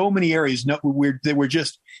in so many areas. No, we're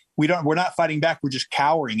not fighting back. We're just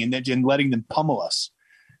cowering and letting them pummel us.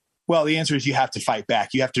 Well, the answer is you have to fight back.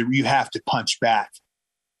 You have to punch back.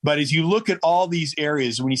 But as you look at all these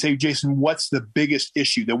areas, when you say, Jason, what's the biggest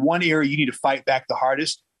issue? The one area you need to fight back the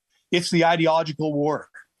hardest, it's the ideological war.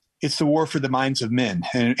 It's the war for the minds of men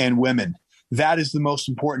and women. That is the most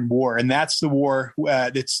important war. And that's the war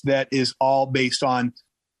that is all based on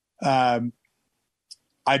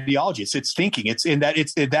ideology. It's thinking.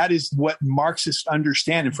 That is what Marxists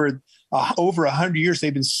understand. And for over 100 years,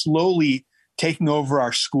 they've been slowly taking over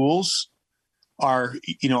our schools, our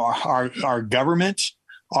government,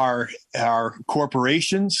 our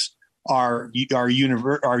corporations, our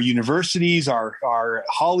universities, our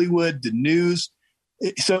Hollywood, the news.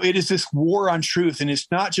 So it is this war on truth, and it's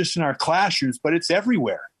not just in our classrooms, but it's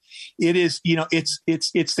everywhere. It is, it's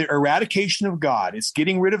the eradication of God. It's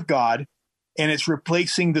getting rid of God, and it's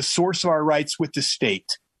replacing the source of our rights with the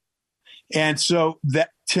state. And so that,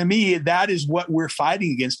 to me, that is what we're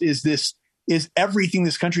fighting against. Is everything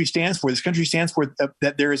this country stands for. This country stands for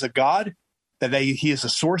that there is a God, that he is a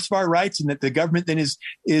source of our rights, and that the government then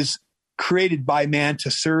is created by man to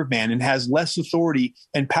serve man and has less authority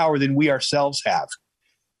and power than we ourselves have.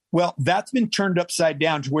 Well, that's been turned upside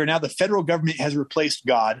down to where now the federal government has replaced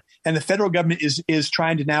God, and the federal government is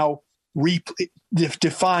trying to now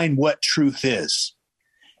define what truth is.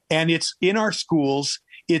 And it's in our schools,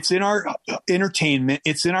 it's in our entertainment,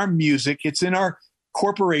 it's in our music, it's in our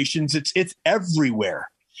corporations, it's everywhere.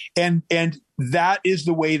 And that is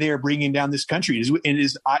the way they are bringing down this country. It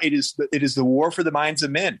is the war for the minds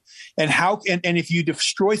of men. And if you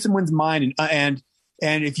destroy someone's mind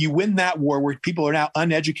and if you win that war where people are now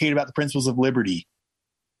uneducated about the principles of liberty,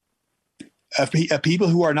 people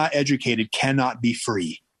who are not educated cannot be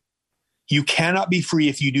free. You cannot be free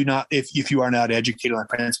if you are not educated on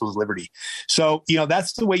the principles of liberty. So,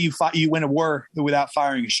 that's the way you fight. You win a war without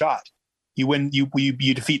firing a shot. You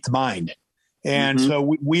defeat the mind. And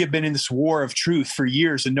so we have been in this war of truth for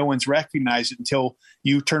years, and no one's recognized it until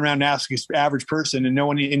you turn around and ask an average person, and no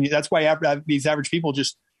one. And that's why these average people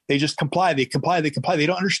just comply. They comply. They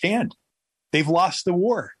don't understand. They've lost the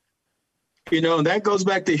war. And that goes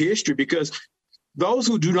back to history, because those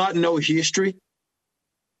who do not know history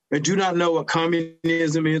and do not know what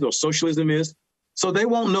communism is or socialism is, so they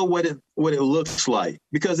won't know what it looks like,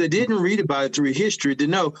 because they didn't read about it through history to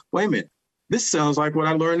know, wait a minute, this sounds like what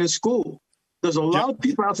I learned in school. There's a lot of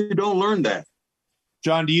people out there who don't learn that.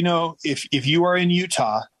 John, do you know if you are in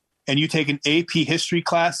Utah and you take an AP history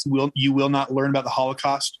class, you will not learn about the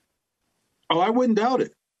Holocaust? Oh, I wouldn't doubt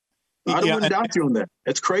it. I wouldn't doubt you on that.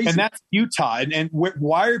 It's crazy. And that's Utah. And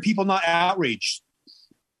why are people not outraged?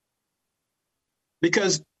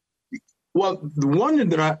 Because, well,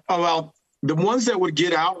 the ones that would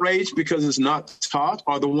get outraged because it's not taught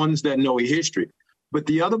are the ones that know history. But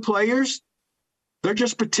the other players, they're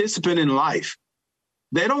just participant in life.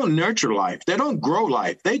 They don't nurture life. They don't grow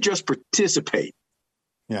life. They just participate.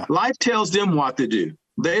 Yeah. Life tells them what to do.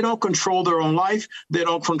 They don't control their own life. They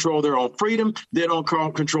don't control their own freedom. They don't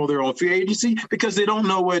control their own free agency because they don't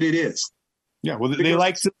know what it is. Yeah. Well, they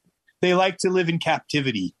like to live in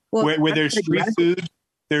captivity where there's free food,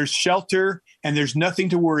 there's shelter, and there's nothing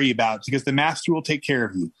to worry about because the master will take care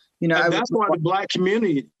of you. And that's why the Black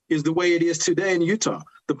community is the way it is today in Utah.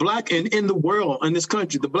 The Black in the world, in this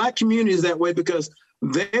country, the Black community is that way because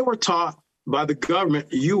they were taught by the government,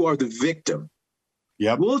 you are the victim.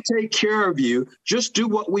 Yep. We'll take care of you. Just do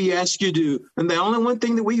what we ask you to do. And the only one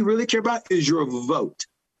thing that we really care about is your vote.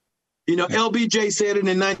 LBJ said it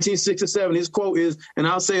in 1967. His quote is, and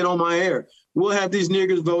I'll say it on my air, we'll have these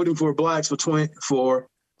niggers voting for blacks for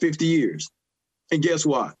 50 years. And guess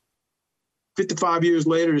what? 55 years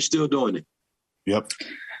later, they're still doing it. Yep.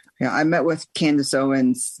 Yeah, I met with Candace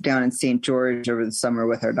Owens down in St. George over the summer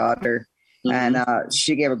with her daughter. Mm-hmm. And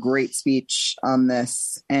she gave a great speech on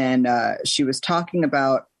this. And she was talking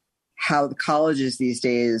about how the colleges these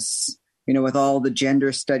days, with all the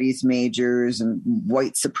gender studies majors and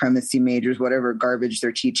white supremacy majors, whatever garbage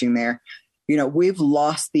they're teaching there, we've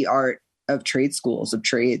lost the art of trade schools, of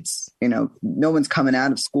trades. No one's coming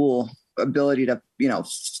out of school ability to,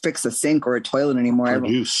 fix a sink or a toilet anymore.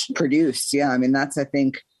 Produce. Yeah. I mean, that's, I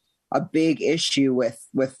think, a big issue with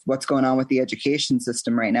what's going on with the education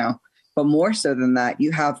system right now. But more so than that,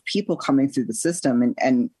 you have people coming through the system.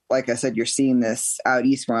 And like I said, you're seeing this out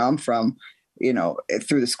east where I'm from,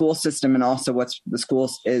 through the school system and also what the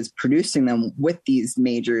schools is producing them with these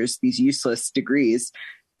majors, these useless degrees.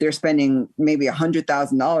 They're spending maybe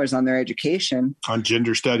 $100,000 on their education. On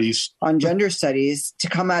gender studies to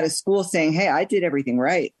come out of school saying, hey, I did everything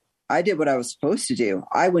right. I did what I was supposed to do.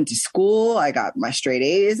 I went to school. I got my straight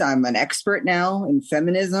A's. I'm an expert now in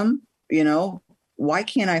feminism. Why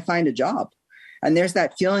can't I find a job? And there's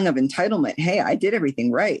that feeling of entitlement. Hey, I did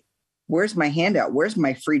everything right. Where's my handout? Where's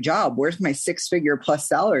my free job? Where's my 6-figure plus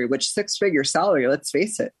salary? Which 6-figure salary, let's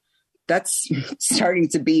face it, that's starting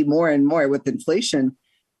to be more and more with inflation,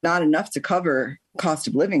 not enough to cover cost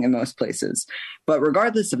of living in most places. But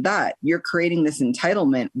regardless of that, you're creating this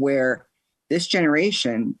entitlement where this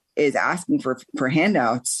generation is asking for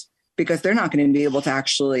handouts because they're not going to be able to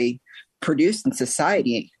actually produce in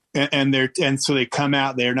society. And so they come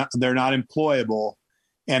out, they're not employable.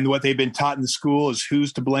 And what they've been taught in the school is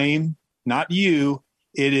who's to blame? Not you.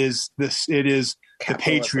 It is the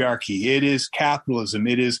patriarchy. It is capitalism.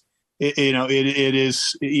 It is,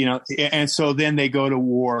 and so then they go to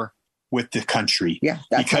war with the country. Yeah.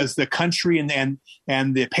 Because the country and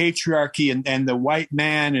the patriarchy and the white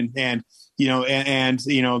man and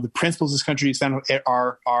the principles of this country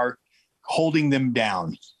are holding them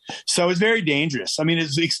down. So it's very dangerous. I mean, in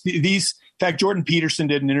fact, Jordan Peterson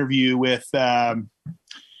did an interview with, he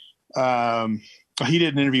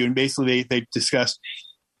did an interview and basically they discussed,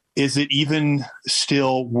 is it even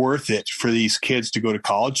still worth it for these kids to go to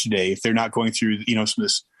college today if they're not going through, some of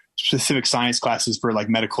this specific science classes for like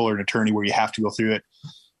medical or an attorney where you have to go through it.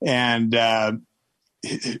 And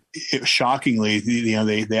shockingly,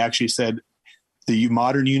 they actually said the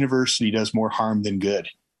modern university does more harm than good.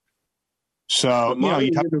 So,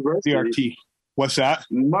 you talk about CRT. What's that?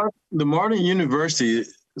 The modern university,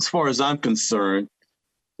 as far as I'm concerned,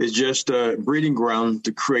 is just a breeding ground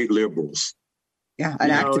to create liberals. Yeah.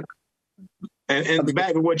 And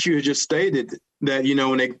back to what you had just stated, that,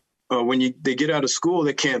 when they get out of school,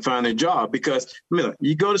 they can't find a job because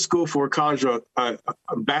you go to school for a college or a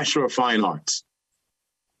Bachelor of Fine Arts.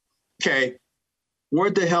 Okay. Where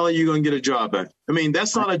the hell are you going to get a job at? I mean,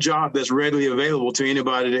 that's not a job that's readily available to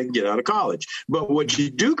anybody that can get out of college. But what you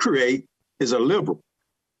do create is a liberal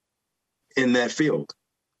in that field.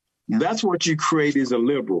 Yeah. That's what you create is a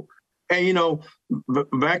liberal. And,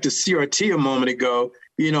 back to CRT a moment ago,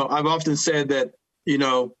 I've often said that,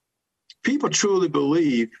 people truly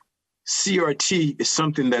believe CRT is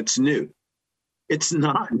something that's new. It's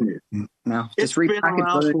not new. No, just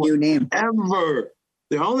repackaged with a new name. Ever.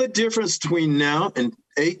 The only difference between now and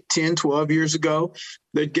 8, 10, 12 years ago,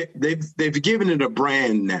 they've given it a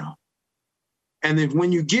brand now. And then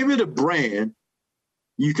when you give it a brand,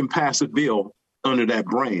 you can pass a bill under that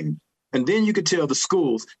brand. And then you can tell the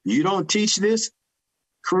schools, you don't teach this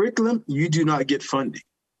curriculum, you do not get funding.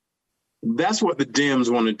 That's what the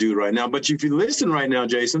Dems want to do right now. But if you listen right now,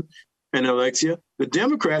 Jason and Alexia, the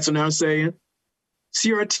Democrats are now saying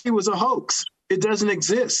CRT was a hoax. It doesn't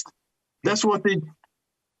exist. That's what the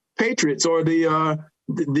patriots or the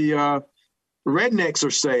rednecks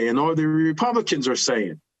are saying, or the Republicans are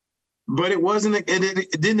saying. But it wasn't.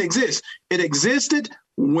 It didn't exist. It existed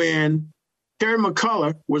when Terry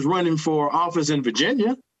McCullough was running for office in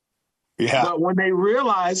Virginia. Yeah. But when they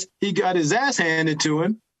realized he got his ass handed to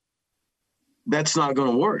him, that's not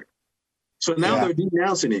going to work. So now they're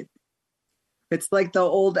denouncing it. It's like the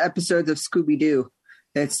old episodes of Scooby-Doo.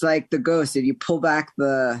 It's like the ghost. And you pull back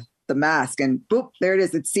the mask and boop, there it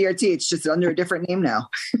is. It's CRT. It's just under a different name now.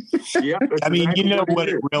 Yeah. I mean, you know what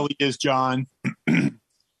it really is, John.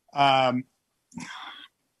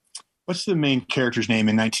 What's the main character's name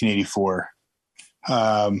in 1984?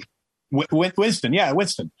 Winston. Yeah,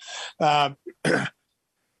 Winston.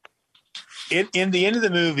 In the end of the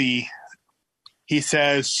movie, he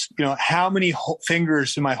says, how many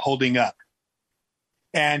fingers am I holding up?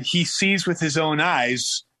 And he sees with his own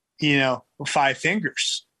eyes, 5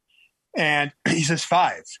 fingers. And he says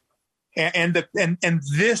 5. And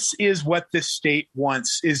this is what the state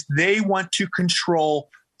wants, is they want to control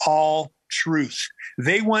all truth.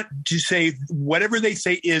 They want to say whatever they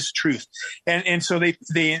say is truth. And so they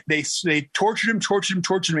tortured him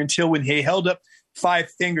until when he held up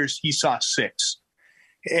 5 fingers, he saw 6.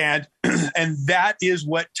 And that is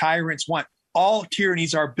what tyrants want. All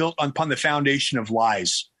tyrannies are built upon the foundation of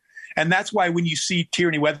lies. And that's why when you see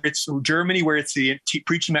tyranny, whether it's Germany, where it's the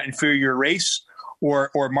preaching about inferior race,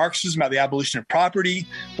 or Marxism about the abolition of property,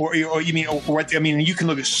 or you can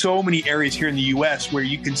look at so many areas here in the U.S. where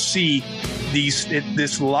you can see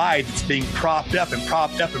this lie that's being propped up. And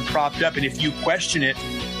if you question it,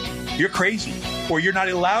 you're crazy, or you're not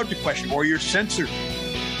allowed to question, or you're censored.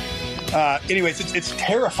 Anyways, it's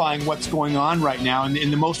terrifying what's going on right now. And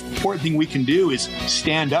the most important thing we can do is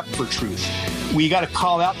stand up for truth. We got to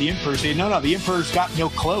call out the emperor, say, no, the emperor's got no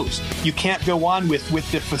clothes. You can't go on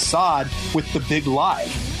with the facade, with the big lie.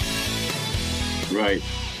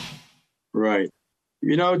 Right.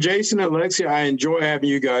 Jason and Alexia, I enjoy having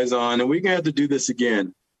you guys on, and we're going to have to do this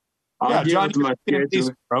again. John,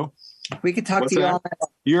 bro. We could talk to you all night.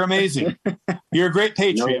 You're amazing. You're a great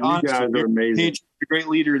patriot. You guys are amazing. You're a great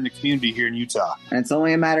leader in the community here in Utah. And it's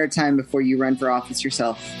only a matter of time before you run for office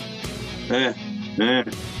yourself. Anyway.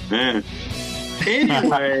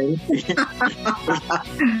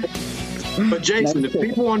 But Jason, if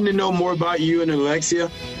people want to know more about you and Alexia,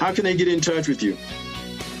 how can they get in touch with you?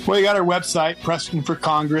 Well, you got our website,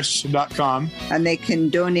 PrestonForCongress.com. And they can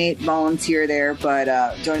donate, volunteer there, but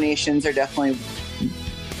donations are definitely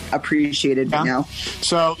appreciated now.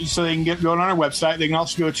 So they can go on our website. They can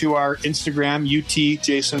also go to our Instagram, UT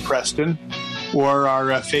Jason Preston, or our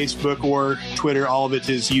Facebook or Twitter. All of it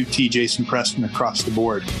is UT Jason Preston across the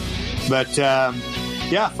board. But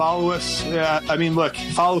follow us.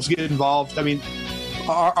 Follow us, get involved. I mean,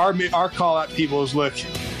 our call out to people is, look,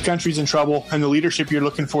 country's in trouble, and the leadership you're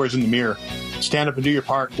looking for is in the mirror. Stand up and do your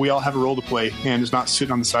part. We all have a role to play, and it's not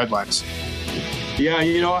sitting on the sidelines. Yeah,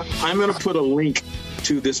 I'm going to put a link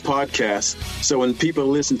to this podcast, so when people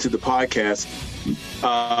listen to the podcast,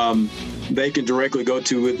 they can directly go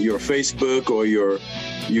to it, your Facebook or your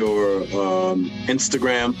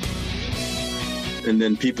Instagram, and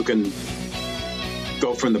then people can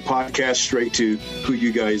go from the podcast straight to who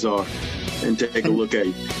you guys are and take a look at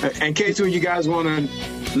you. In case you guys want to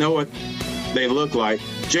know what they look like,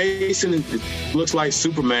 Jason looks like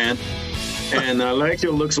Superman, and Alexia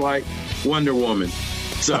looks like Wonder Woman.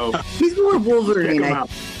 So he's more Wolverine.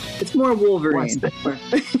 It's more Wolverine.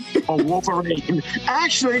 A Wolverine.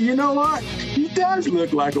 Actually, you know what? He does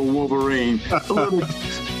look like a Wolverine.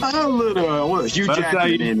 A little Hugh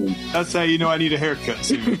Jackman in him. That's how you know I need a haircut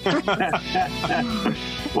soon.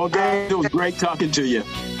 Well, guys, it was great talking to you.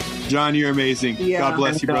 John, you're amazing. Yeah. God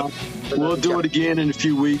bless you, brother. We'll do it again in a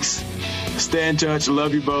few weeks. Stay in touch.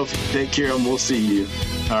 Love you both. Take care, and we'll see you.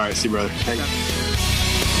 All right. See you, brother. Thanks.